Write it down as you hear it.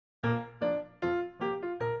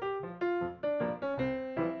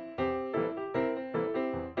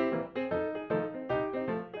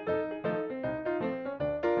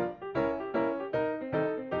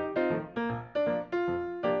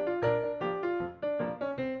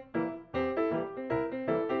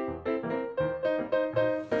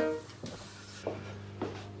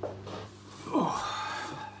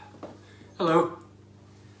Hello,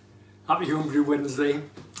 happy Homebrew Wednesday.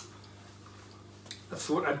 I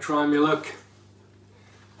thought I'd try my luck.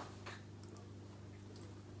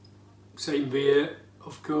 Same beer,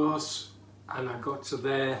 of course, and I got to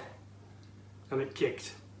there and it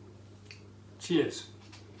kicked. Cheers.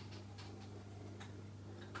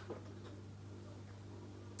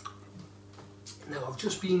 Now I've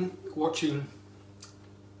just been watching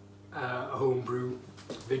a homebrew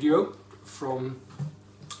video from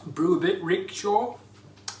Brew a Bit Rick Shaw,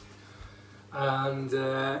 and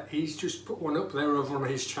he's just put one up there over on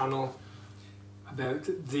his channel about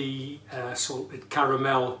the salted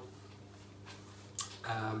caramel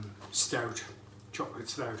stout, chocolate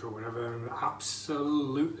stout or whatever, and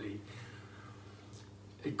absolutely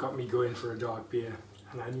it got me going for a dark beer,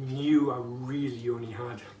 and I knew I really only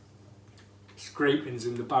had scrapings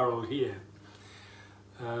in the barrel here.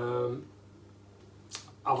 I've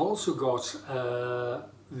also got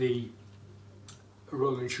the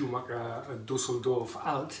Roland Schumacher Dusseldorf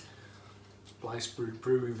Alt, Blyth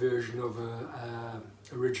Brewery version of a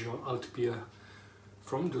original Alt beer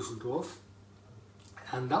from Dusseldorf,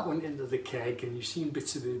 and that went into the keg, and you've seen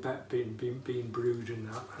bits of it about being brewed and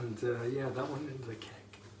that, and yeah, that went into the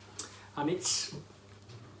keg, and it's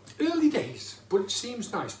early days, but it seems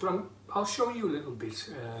nice. But I'll show you a little bit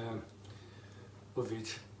of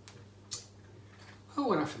it. Oh,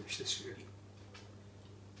 when I finish this, really.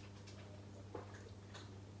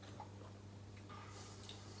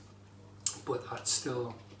 But that's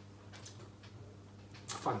still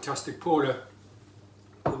a fantastic porter.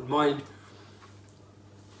 Wouldn't mind.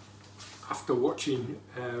 After watching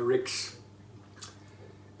Rick's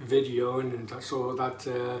video, and I saw that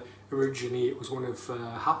originally it was one of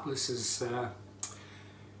Hapless's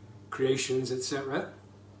creations, etc.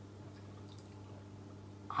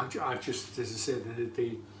 I just, as I said,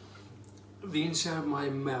 the inside of my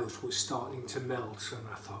mouth was starting to melt, and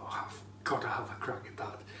I thought, oh, I've got to have a crack at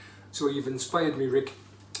that. So you've inspired me, Rick.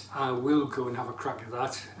 I will go and have a crack at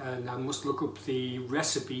that, and I must look up the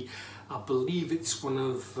recipe. I believe it's one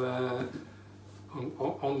of on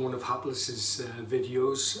one of Hapless's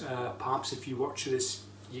videos. Perhaps if you watch this,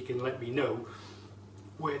 you can let me know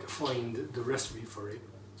where to find the recipe for it,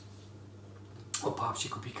 or perhaps you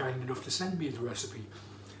could be kind enough to send me the recipe.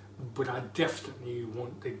 But I definitely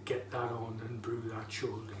want to get that on and brew that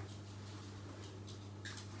shortly.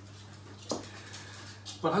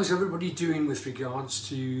 Well, how's everybody doing with regards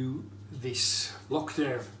to this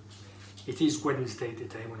lockdown? It is Wednesday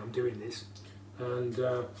today when I'm doing this, and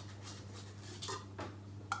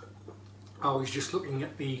I was just looking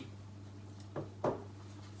at the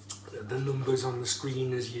numbers on the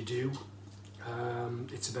screen as you do.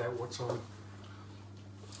 It's about what time?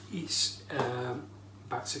 It's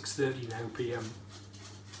about 6:30 now PM,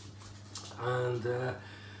 and a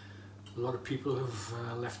lot of people have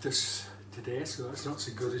left us today, so that's not so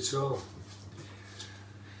good at all.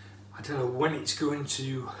 I don't know when it's going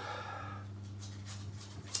to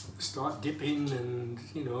start dipping, and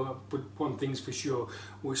you know, but one thing's for sure,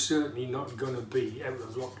 we're certainly not going to be out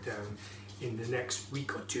of lockdown in the next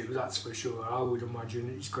week or two, that's for sure. I would imagine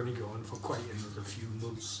it's going to go on for quite another few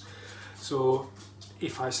months. So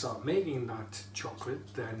if I start making that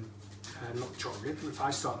chocolate, then not chocolate, if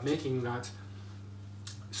I start making that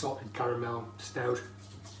salted caramel stout,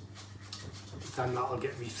 then that'll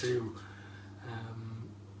get me through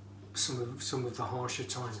some of the harsher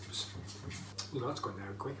times. Well, that's gone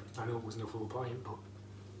down quick. I know it wasn't a full pint, but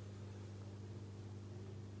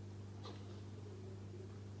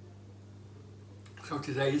so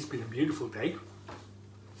today has been a beautiful day,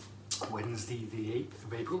 Wednesday the 8th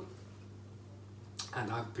of April, and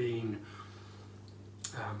I've been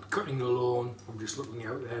cutting the lawn. I'm just looking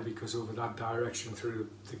out there because over that direction through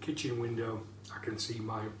the kitchen window I can see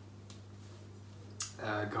my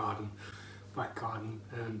garden, back garden,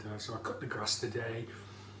 and so I cut the grass today,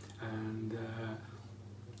 and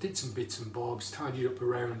did some bits and bobs, tidied up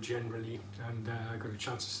around generally, and I got a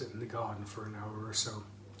chance to sit in the garden for an hour or so.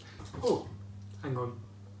 Oh, hang on,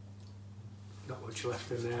 not much left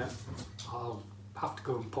in there. I'll have to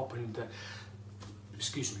go and pop and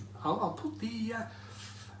excuse me, I'll put the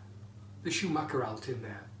Schumacher Alt in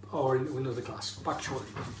there, or in another glass. Back shortly.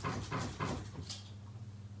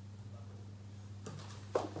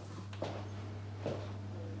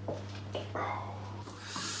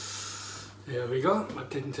 There we go, that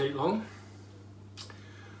didn't take long.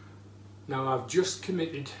 Now I've just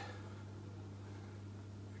committed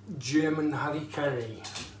German Harikari,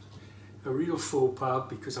 a real faux pas,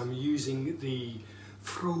 because I'm using the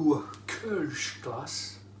Frohe Kirsch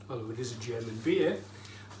glass, although it is a German beer.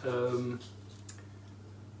 Of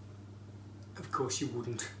course you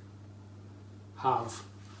wouldn't have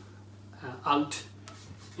out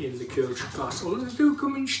in the Kölsch class, although they do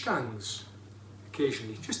come in stands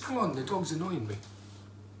occasionally. Just hang on, the dog's annoying me.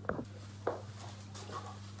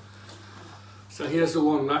 So here's the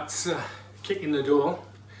one that's kicking the door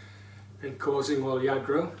and causing all the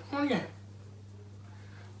aggro. Oh yeah,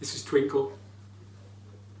 this is Twinkle.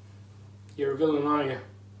 You're a villain, are you?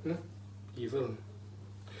 Hmm? You're a villain.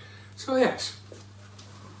 So yes.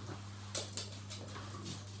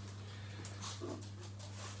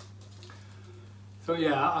 So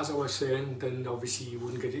yeah, as I was saying, then obviously you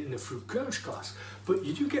wouldn't get it in a fruit Kölsch glass, but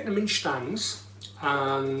you do get them in stands,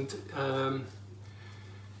 and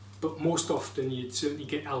but most often you'd certainly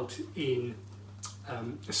get out in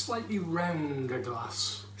a slightly rounder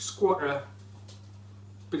glass, squatter,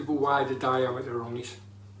 bit of a wider diameter on it,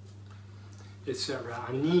 etc.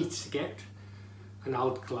 I need to get an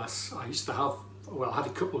alt glass. I used to have, well, I had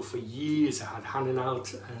a couple for years. I had Hannen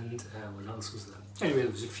Alt and what else was there? Anyway,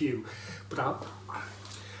 there was a few, but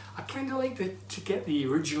I kind of like to get the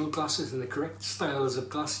original glasses and the correct styles of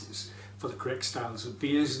glasses for the correct styles of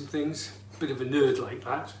beers and things. Bit of a nerd like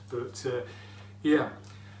that, but yeah.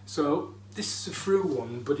 So this is a Fru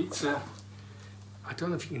one, but it's a, I don't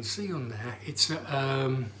know if you can see on there, it's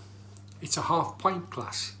a half pint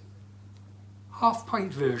glass, half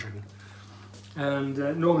pint version, and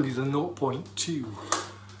normally the 0.2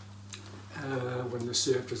 when they're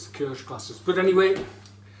served as the Kölsch glasses. But anyway,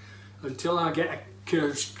 until I get a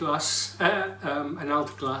Kölsch glass, an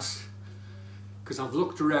alt glass, because I've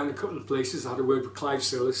looked around a couple of places. I had a word with Clive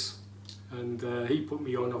Sillis, and he put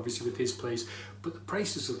me on obviously with his place, but the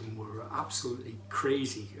prices of them were absolutely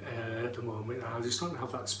crazy at the moment, and I just don't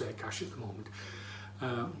have that spare cash at the moment,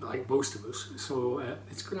 like most of us, so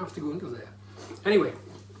it's going to have to go under there. Anyway,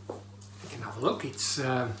 you can have a look. It's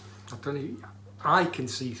I don't know, I can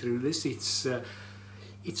see through this.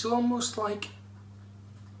 It's almost like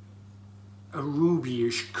a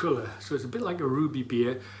ruby-ish colour, so it's a bit like a ruby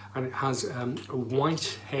beer, and it has a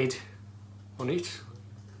white head on it.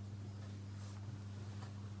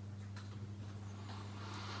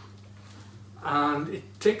 And it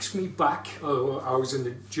takes me back. Oh, I was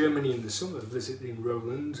in Germany in the summer visiting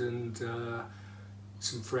Roland and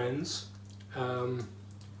some friends,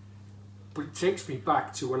 but it takes me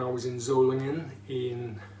back to when I was in Solingen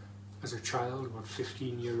as a child, about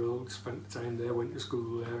 15-year-old, spent time there, went to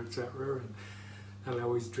school there, etc. And I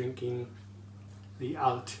was drinking the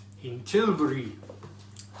Alt in Tilbury.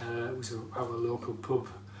 It was our local pub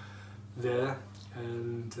there,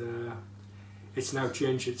 and it's now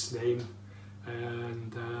changed its name,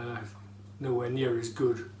 and nowhere near as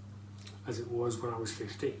good as it was when I was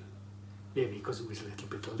 15. Maybe because it was a little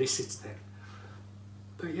bit illicit then.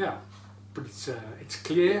 But yeah, but it's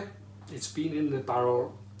clear. It's been in the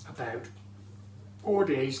barrel about 4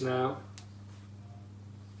 days now.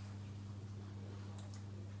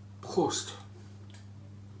 Prost.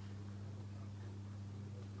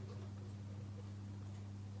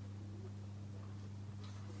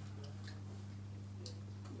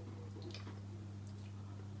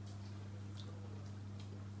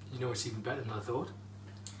 You know, it's even better than I thought.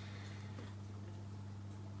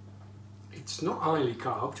 It's not highly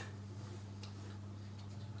carved,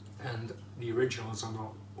 and the originals are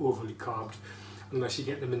not overly carved unless you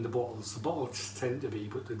get them in the bottles. The bottles tend to be,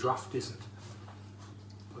 but the draft isn't.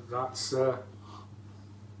 But that's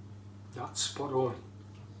spot on.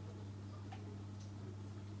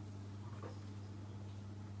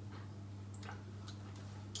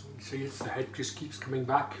 You see, the head just keeps coming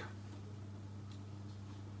back.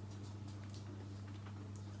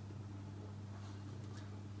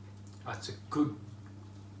 That's a good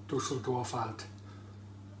Dusseldorf Alt.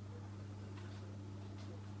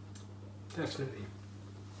 Definitely.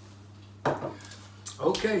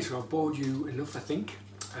 Okay, so I've bored you enough, I think.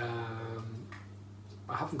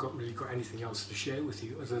 I haven't really got anything else to share with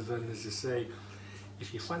you other than, as I say,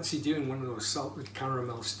 if you fancy doing one of those salted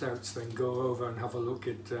caramel stouts, then go over and have a look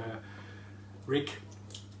at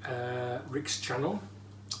Rick's channel,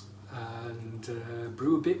 and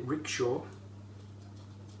Brew a Bit Rickshaw.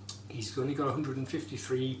 He's only got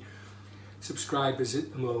 153 subscribers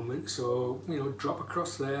at the moment, so you know, drop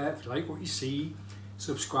across there if you like what you see,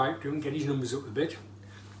 subscribe to him, get his numbers up a bit.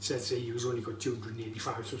 Said he's only got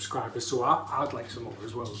 285 subscribers, so I'd like some more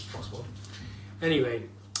as well as possible. Anyway,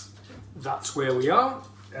 that's where we are,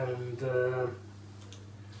 and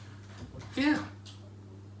yeah,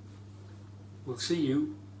 we'll see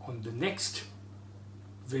you on the next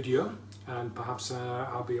video, and perhaps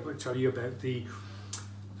I'll be able to tell you about the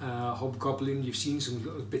Hobgoblin. You've seen some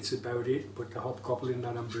little bits about it, but the Hobgoblin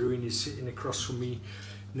that I'm brewing is sitting across from me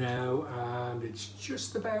now, and it's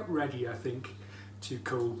just about ready, I think. to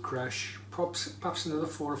cold crash, perhaps another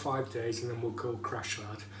 4 or 5 days, and then we'll cold crash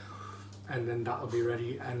that, and then that'll be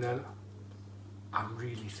ready. And then I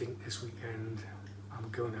really think this weekend I'm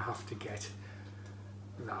going to have to get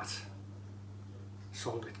that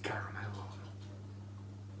salted caramel on.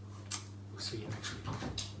 We'll see you next week.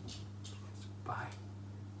 Bye.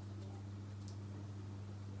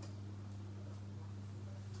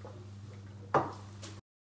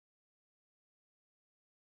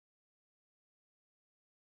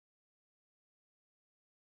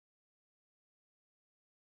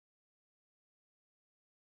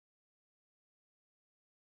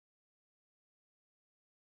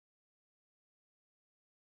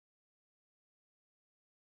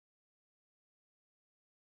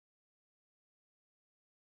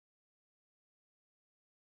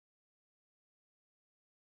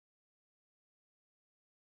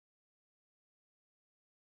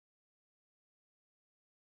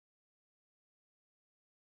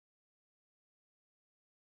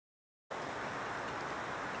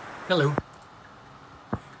 Hello.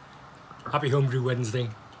 Happy Homebrew Wednesday.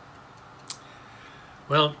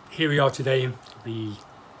 Well, here we are today. The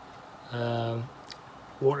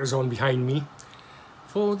water's on behind me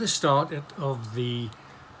for the start of the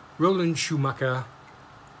Roland Schumacher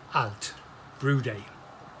Alt Brew Day.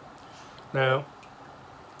 Now,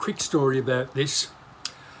 quick story about this.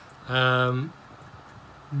 Many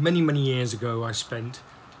years ago I spent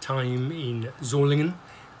time in Solingen,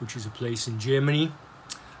 which is a place in Germany,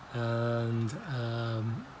 and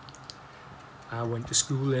I went to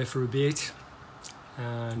school there for a bit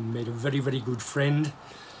and made a very good friend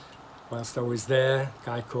whilst I was there, a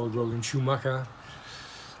guy called Roland Schumacher.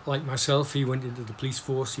 Like myself, he went into the police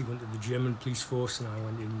force, he went to the German police force, and I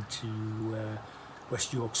went into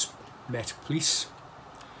West York's Met Police.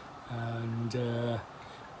 And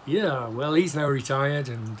yeah, well, he's now retired,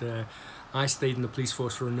 and I stayed in the police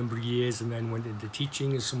force for a number of years and then went into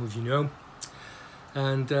teaching, as some of you know.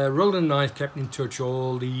 And Roland and I have kept in touch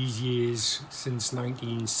all these years since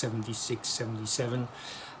 1976, 77,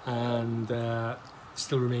 and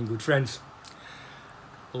still remain good friends.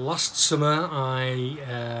 Last summer,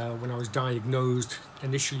 when I was diagnosed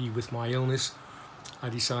initially with my illness, I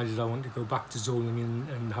decided I wanted to go back to Solingen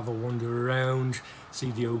and have a wander around, see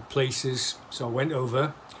the old places. So I went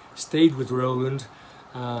over, stayed with Roland,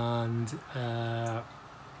 and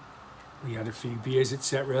we had a few beers,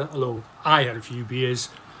 etc. Although I had a few beers.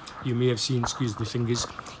 You may have seen, excuse the fingers,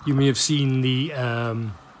 you may have seen the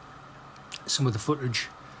some of the footage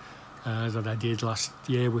that I did last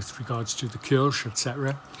year with regards to the Kirsch,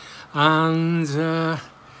 etc. And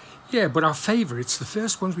yeah, but our favourites, the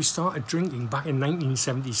first ones we started drinking back in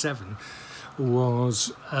 1977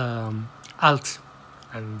 was Alt.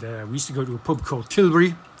 And we used to go to a pub called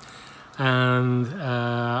Tilbury, and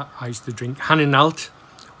I used to drink Hannen Alt,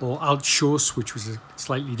 or Alt Schuss, which was a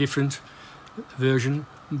slightly different version,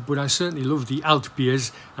 but I certainly loved the Alt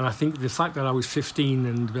beers, and I think the fact that I was 15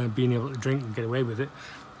 and being able to drink and get away with it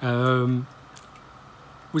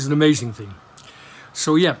was an amazing thing.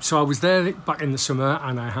 So yeah, so I was there back in the summer,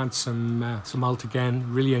 and I had some Alt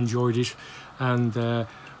again, really enjoyed it, and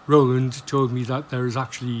Roland told me that there is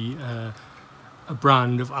actually a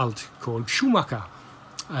brand of Alt called Schumacher,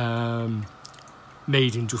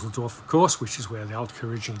 made in Dusseldorf, of course, which is where the Alt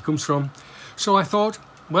originally comes from. So I thought,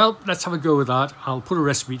 well, let's have a go with that. I'll put a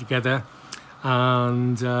recipe together,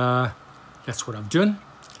 and that's what I've done.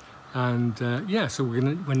 And yeah, so we're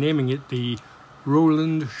naming it the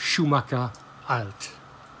Roland Schumacher Alt.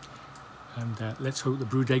 And let's hope the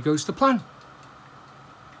brew day goes to plan.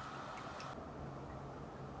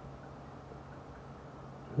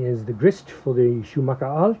 Here's the grist for the Schumacher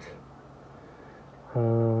Alt.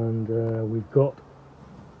 And we've got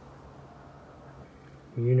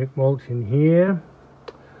Munich malt in here,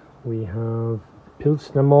 we have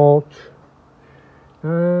Pilsner malt,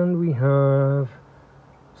 and we have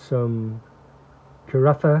some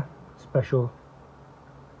Carafa special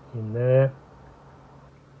in there.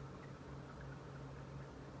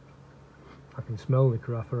 I can smell the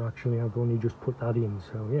Carafa actually, I've only just put that in,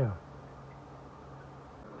 so yeah.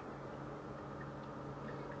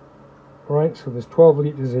 Right, so there's 12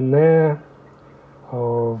 litres in there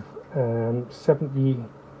of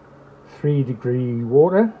 73-degree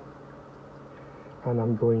water, and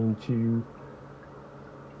I'm going to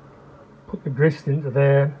put the grist into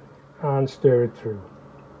there and stir it through.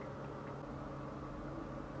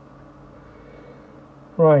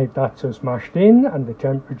 Right, that's us mashed in, and the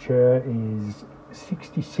temperature is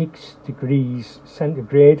 66 degrees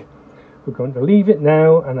centigrade. We're going to leave it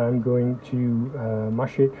now, and I'm going to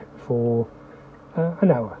mash it for an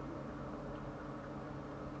hour.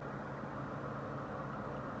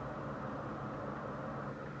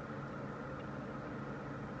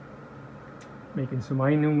 making some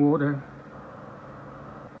iron water.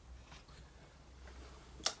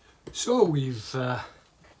 So we've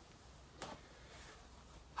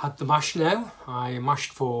had the mash now. I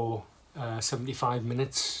mashed for 75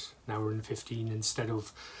 minutes, an hour and 15 instead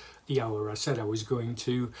of the hour I said I was going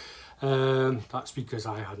to. That's because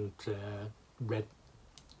I hadn't read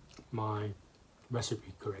my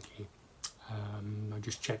recipe correctly. I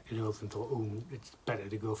just checked it over and thought, oh, it's better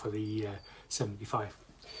to go for the 75.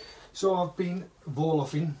 So I've been ball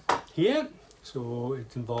offing here. So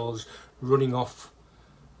it involves running off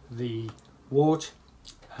the wort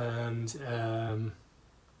and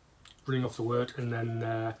running off the wort, and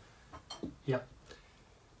then yeah,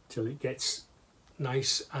 till it gets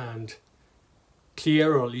nice and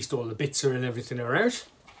clear, or at least all the bits and everything are out,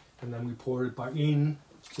 and then we pour it back in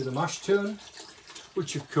to the mash tun,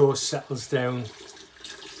 which of course settles down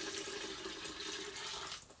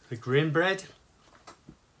the grain bread.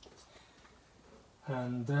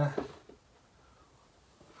 And I'm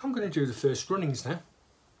going to do the first runnings now.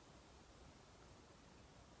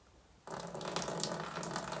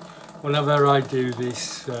 Whenever I do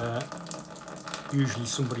this, usually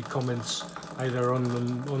somebody comments either on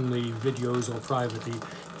the videos or privately,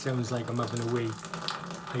 it sounds like I'm having a wee.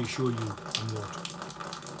 I assure you I'm not.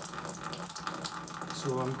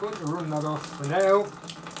 So I'm going to run that off for now,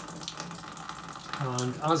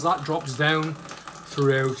 and as that drops down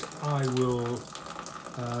throughout, I will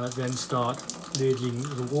then start ladling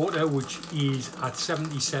the water, which is at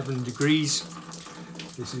 77 degrees.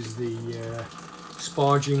 This is the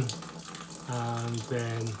sparging, and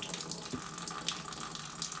then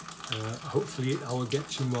hopefully I'll get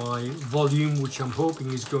to my volume, which I'm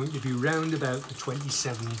hoping is going to be round about the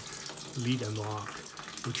 27 litre mark,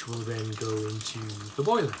 which will then go into the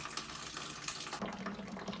boiler.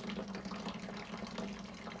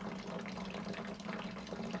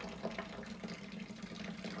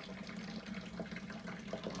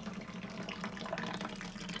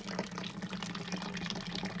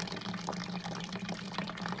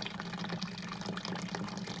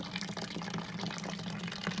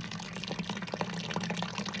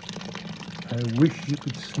 I wish you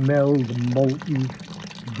could smell the malty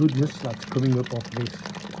goodness that's coming up off this.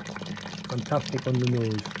 Fantastic on the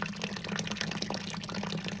nose.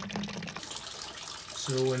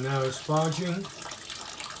 So we're now sparging,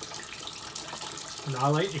 and I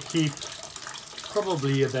like to keep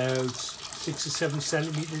probably about 6 or 7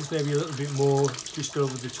 centimetres, maybe a little bit more, just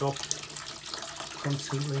over the top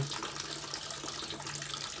constantly.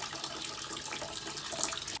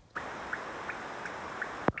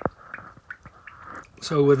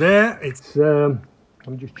 So we're there. It's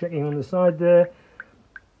I'm just checking on the side there.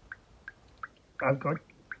 I've got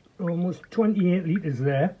almost 28 litres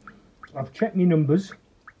there. I've checked my numbers,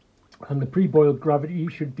 and the pre-boiled gravity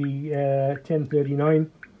should be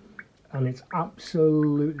 1039, and it's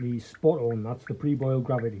absolutely spot on. That's the pre-boiled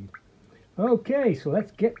gravity. Okay, so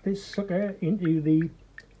let's get this sucker into the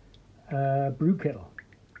brew kettle.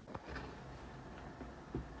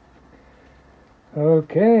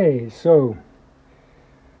 Okay, so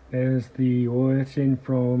there's the wort in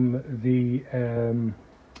from the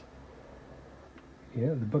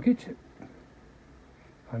the bucket,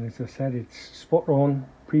 and as I said, it's spot on,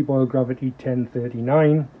 pre-boil gravity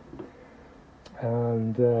 1039,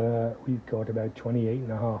 and we've got about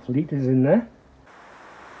 28.5 litres in there.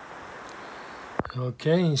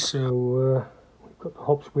 Okay, so we've got the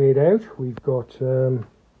hops weighed out. We've got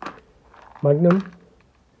Magnum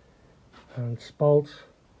and Spalt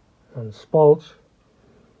and Spalt,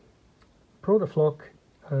 Protafloc,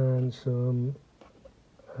 and some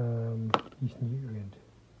yeast nutrient.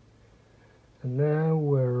 And now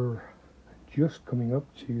we're just coming up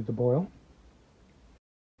to the boil.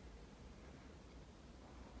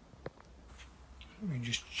 Let me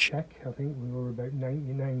just check. I think we were about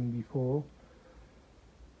 99 before.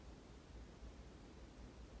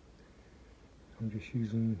 I'm just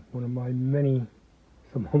using one of my many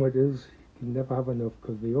thermometers. You can never have enough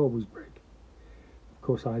because they always break. Of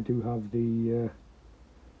course, I do have the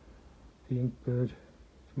Inkbird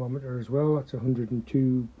thermometer as well. That's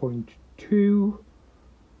 102.2,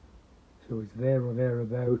 so it's there or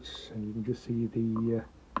thereabouts, and you can just see the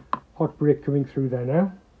hot break coming through there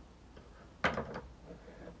now.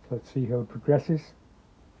 Let's see how it progresses.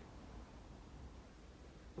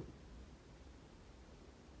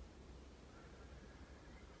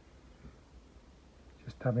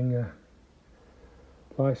 Just having a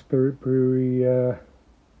Blyth Brewery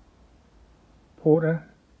porter.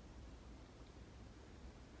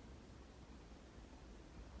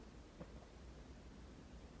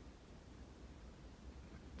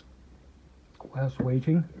 Whilst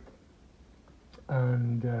waiting,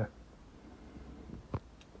 and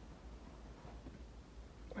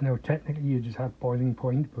I know technically you just have boiling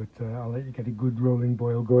point, but I'll let you get a good rolling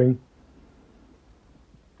boil going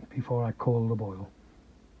before I call the boil.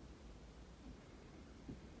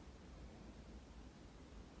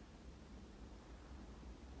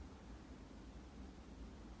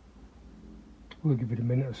 We'll give it a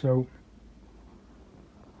minute or so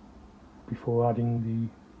before adding the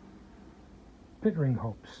bittering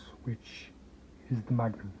hops, which is the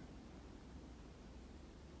Magnum.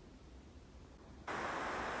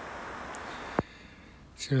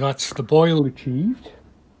 So that's the boil achieved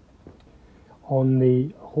on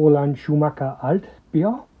the Holland Schumacher Alt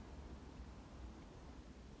beer.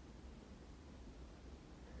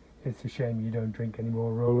 It's a shame you don't drink any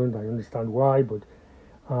more Roland, I understand why, but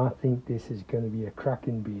I think this is going to be a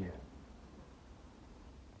cracking beer.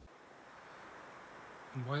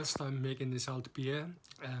 And whilst I'm making this Alt beer,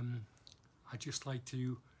 I'd just like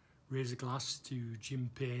to raise a glass to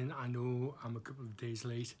Jim Payne. I know I'm a couple of days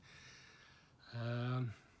late,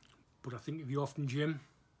 but I think of you often, Jim.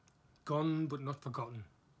 Gone but not forgotten.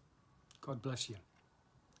 God bless you.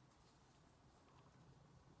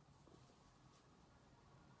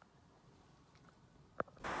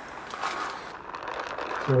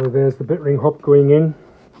 So there's the bittering hop going in.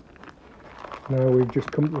 Now we've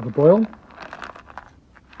just come to the boil.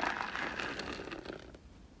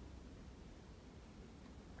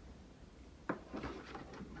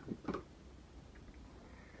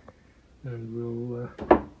 And we'll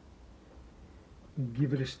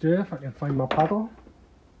give it a stir if I can find my paddle.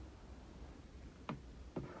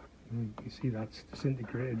 And you see that's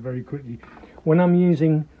disintegrated very quickly. When I'm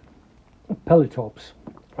using pellet hops,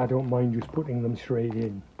 I don't mind just putting them straight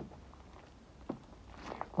in.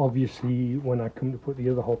 Obviously, when I come to put the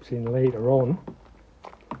other hops in later on,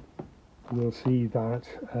 we'll see that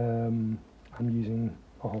I'm using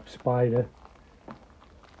a hop spider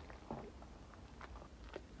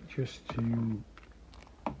just to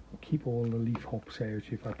keep all the leaf hops out.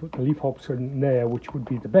 If I put the leaf hops in there, which would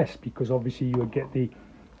be the best, because obviously you would get the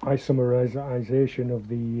isomerization of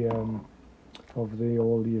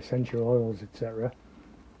all the essential oils, etc.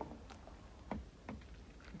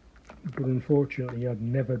 But unfortunately I'd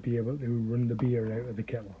never be able to run the beer out of the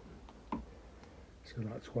kettle, so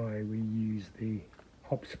that's why we use the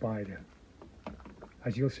hop spider,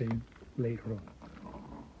 as you'll see later on.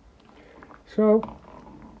 So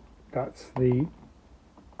that's the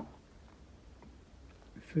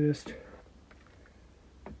first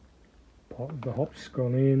pot of the hops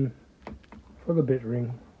gone in for the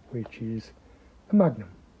bittering, which is the Magnum.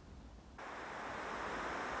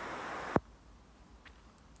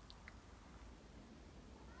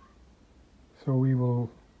 So we're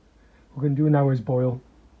going to do an hour's boil.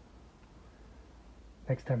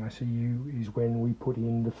 Next time I see you is when we put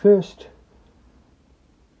in the first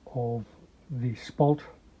of the spalt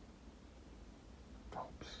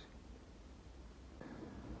hops.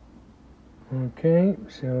 Okay,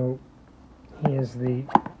 so here's the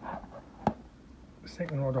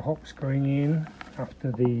second order hops going in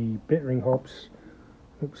after the bittering hops.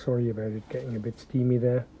 Oops, sorry about it getting a bit steamy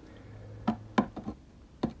there.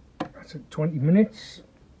 That's at 20 minutes,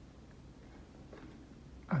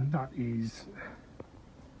 and that is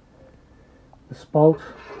the spalt,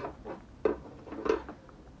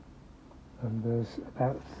 and there's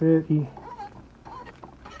about 30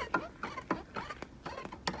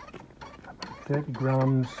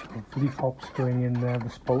 grams of leaf hops going in there, the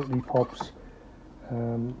spalt leaf hops.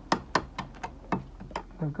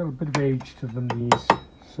 They've got a bit of age to them, these,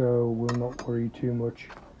 so we'll not worry too much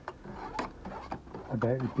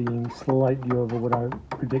about it being slightly over what I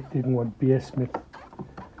predicted and what Beersmith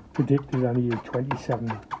predicted. I needed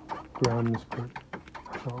 27 grams, but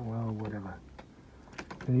I thought, well, whatever.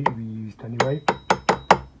 They need to be used anyway.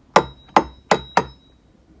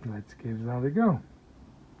 Let's give that a go.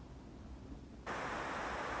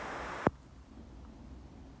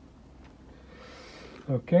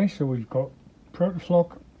 Okay, so we've got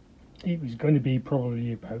Protoflock. It was going to be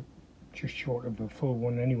probably about just short of a full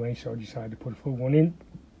one anyway, so I decided to put a full one in,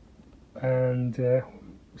 and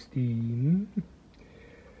steam,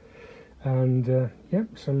 and yep,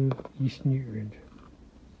 some yeast nutrient.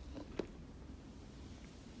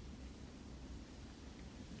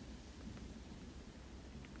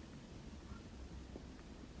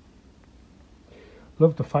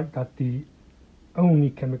 Love the fact that the only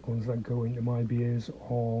chemicals that go into my beers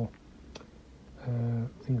are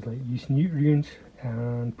things like yeast nutrient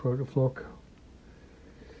and Protoflock.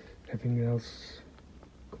 Everything else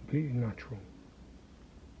completely natural.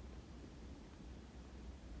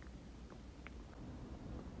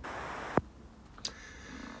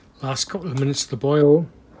 Last couple of minutes of the boil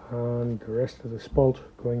and the rest of the spalt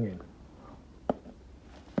going in.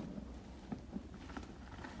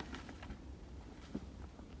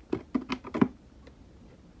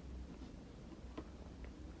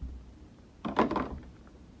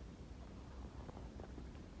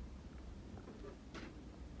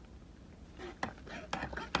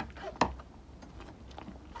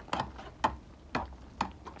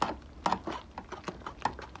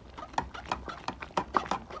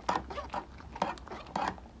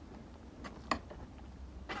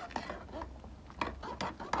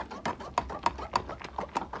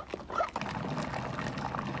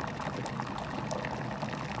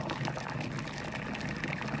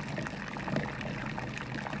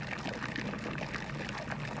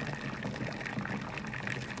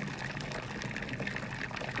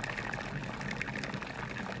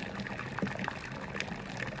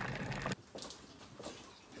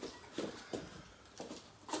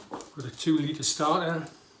 Got a 2 litre starter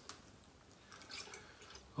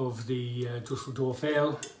of the Dusseldorf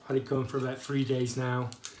Ale. Had it going for about 3 days now,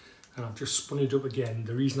 and I've just spun it up again.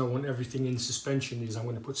 The reason I want everything in suspension is I'm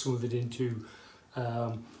going to put some of it into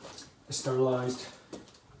a sterilised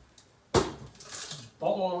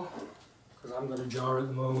bottle, because I've got a jar at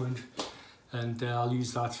the moment, and I'll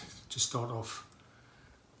use that to start off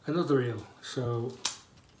another ale. So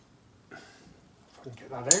if I can get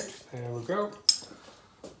that out, there we go.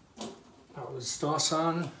 That was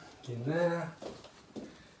Starsan in there,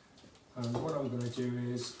 and what I'm going to do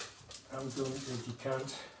is I'm going to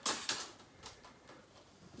decant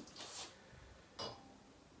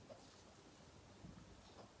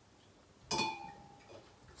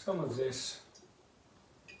some of this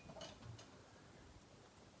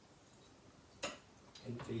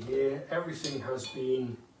into here. Everything has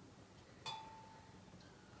been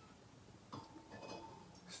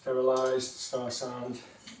sterilised, Starsan.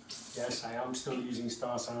 Yes, I am still using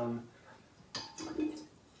Starsan.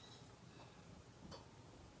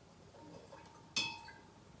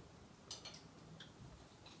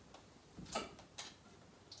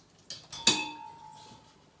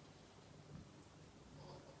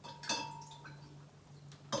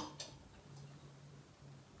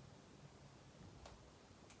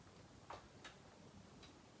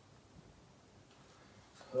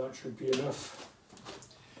 So that should be enough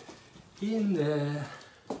in there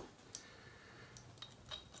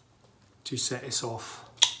to set this off.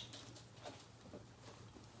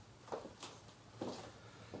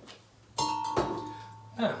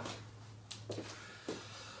 Now,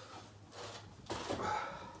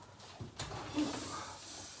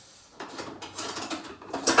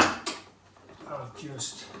 I've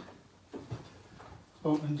just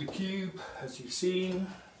opened the cube, as you've seen.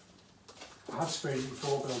 I have sprayed it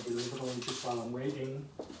before, but I'll do it on just while I'm waiting.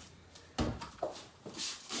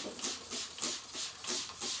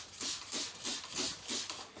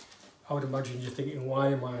 I would imagine you're thinking, why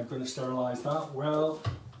am I going to sterilise that? Well,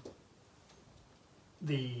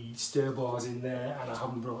 the stir bar's in there and I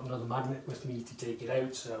haven't brought another magnet with me to take it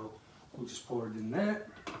out, so we'll just pour it in there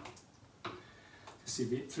to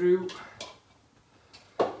sieve it through.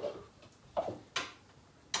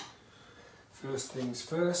 First things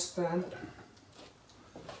first then,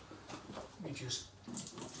 we just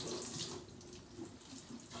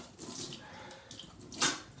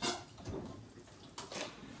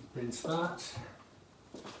rinse that.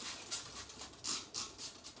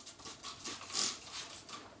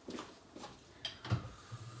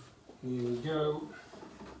 Here we go.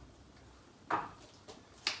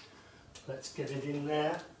 Let's get it in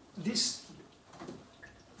there. This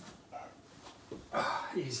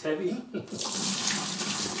is heavy.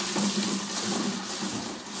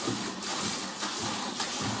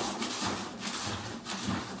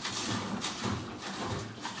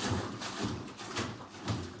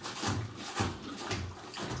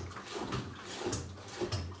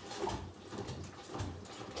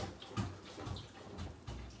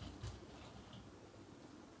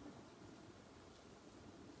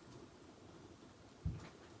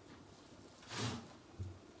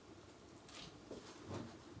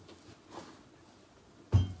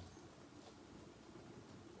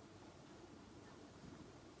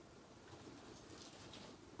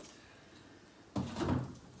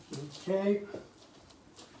 Okay,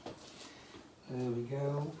 there we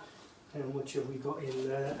go. How much have we got in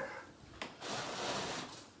there?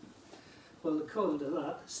 Well, according to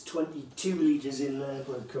that, there's 22 litres in there,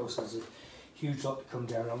 but of course there's a huge lot to come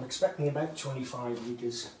down. I'm expecting about 25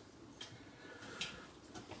 litres.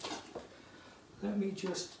 Let me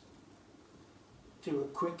just do a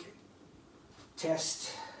quick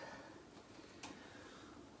test,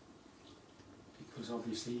 because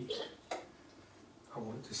obviously I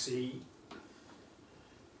want to see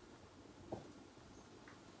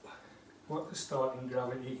what the starting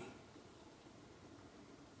gravity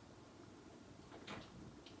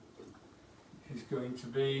is going to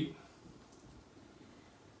be.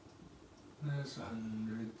 There's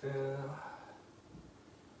 100 there.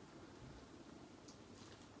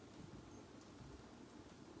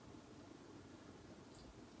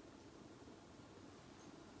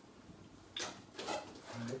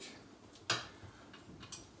 Right.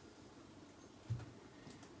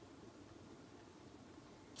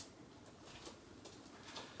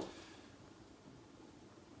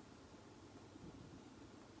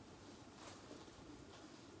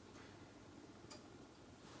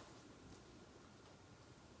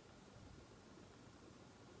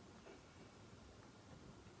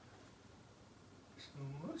 So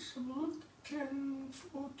let's have a look.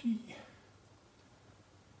 1040.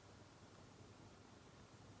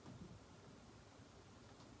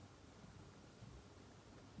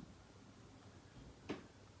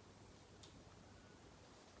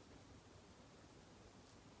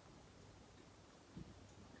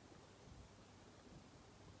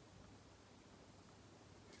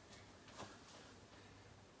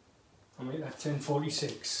 I'll make that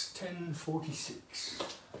 1046. 1046.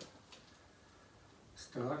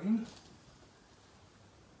 Starting.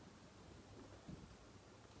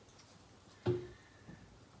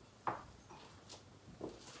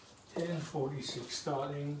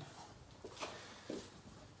 Starting,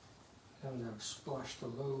 and I've splashed a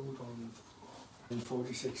load on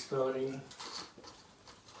 46 starting.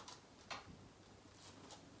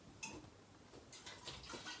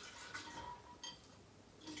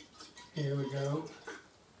 Here we go.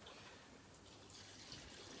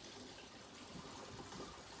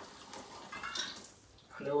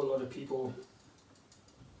 I know a lot of people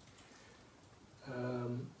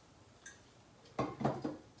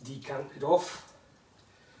decant it off,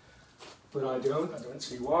 but I don't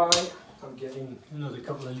see why. I'm getting another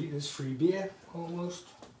couple of litres free beer almost.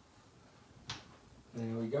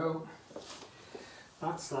 There we go.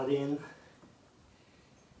 That's that in.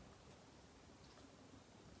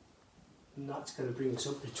 And that's going to bring us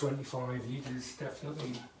up to 25 litres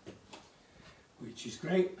definitely, which is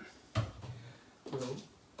great. We'll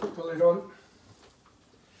put the lid on.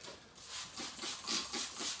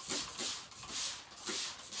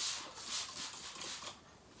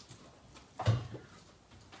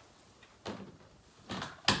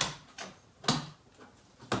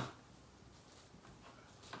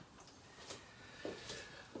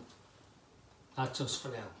 That's us for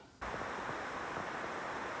now.